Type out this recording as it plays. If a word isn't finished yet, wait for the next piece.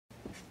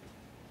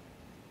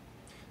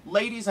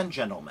Ladies and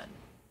gentlemen,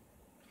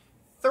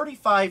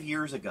 35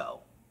 years ago,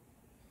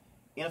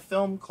 in a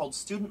film called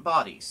Student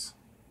Bodies,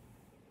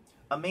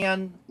 a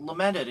man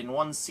lamented in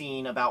one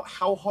scene about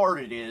how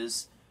hard it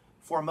is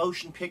for a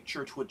motion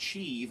picture to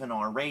achieve an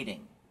R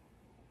rating.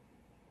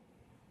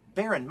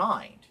 Bear in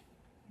mind,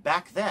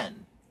 back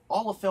then,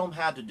 all a film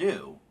had to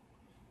do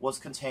was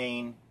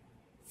contain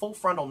full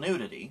frontal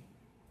nudity,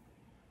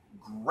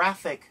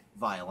 graphic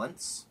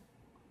violence,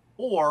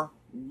 or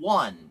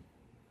one,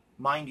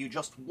 mind you,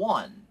 just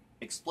one,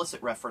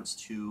 explicit reference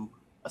to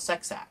a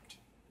sex act.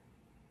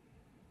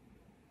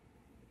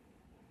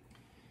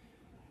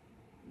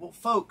 Well,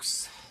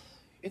 folks,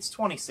 it's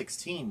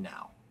 2016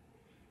 now.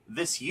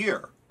 This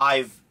year,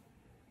 I've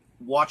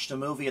watched a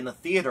movie in the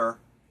theater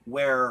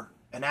where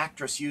an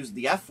actress used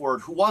the F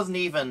word who wasn't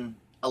even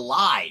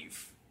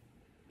alive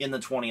in the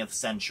 20th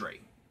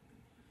century.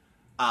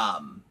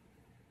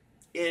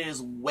 It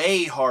is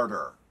way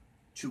harder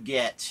to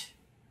get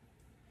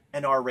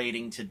an R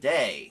rating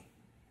today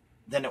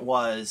than it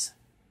was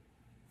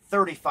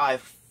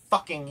 35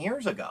 fucking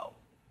years ago.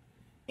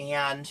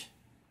 And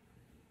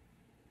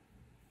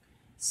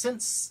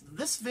since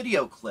this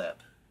video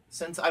clip,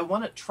 since I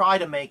want to try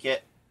to make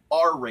it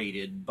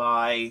R-rated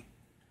by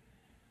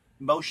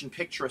Motion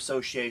Picture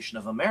Association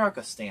of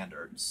America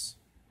standards,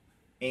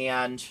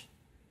 and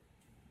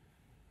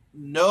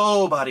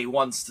nobody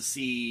wants to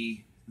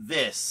see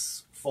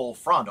this full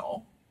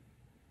frontal,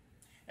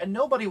 and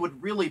nobody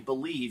would really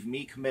believe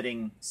me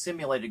committing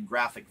simulated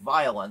graphic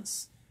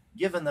violence,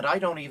 given that I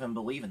don't even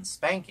believe in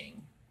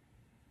spanking.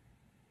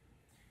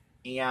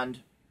 And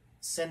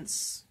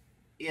since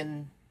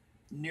in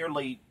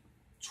nearly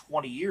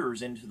 20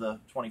 years into the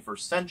 21st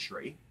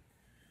century,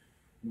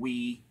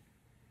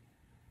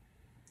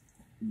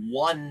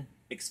 one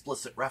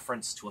explicit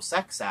reference to a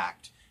sex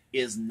act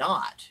is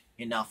not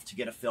enough to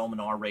get a film an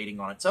R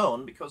rating on its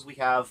own, because we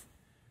have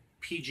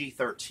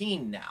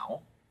PG-13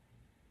 now,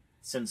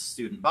 since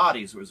Student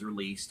Bodies was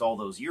released all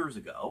those years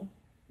ago,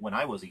 when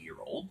I was a year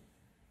old.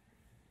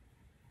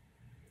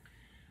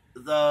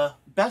 The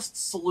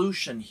best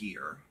solution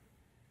here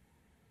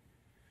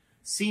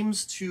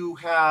seems to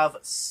have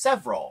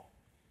several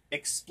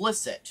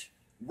explicit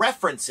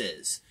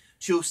references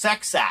to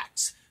sex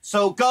acts.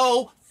 So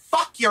go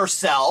fuck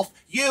yourself,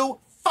 you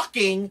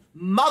fucking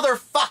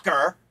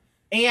motherfucker,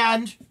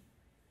 and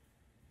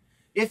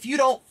if you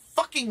don't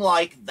fucking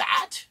like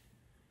that,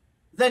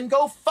 then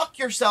go fuck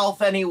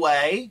yourself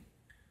anyway,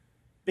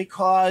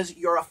 because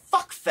you're a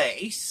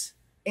fuckface,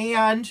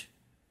 and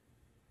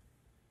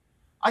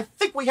I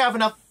think we have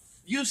enough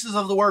uses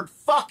of the word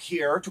fuck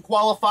here to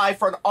qualify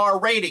for an R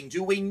rating,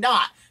 do we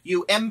not,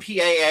 you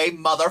MPAA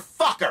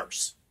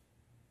motherfuckers?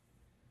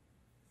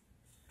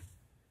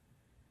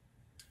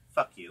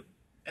 Fuck you,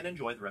 and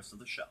enjoy the rest of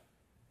the show.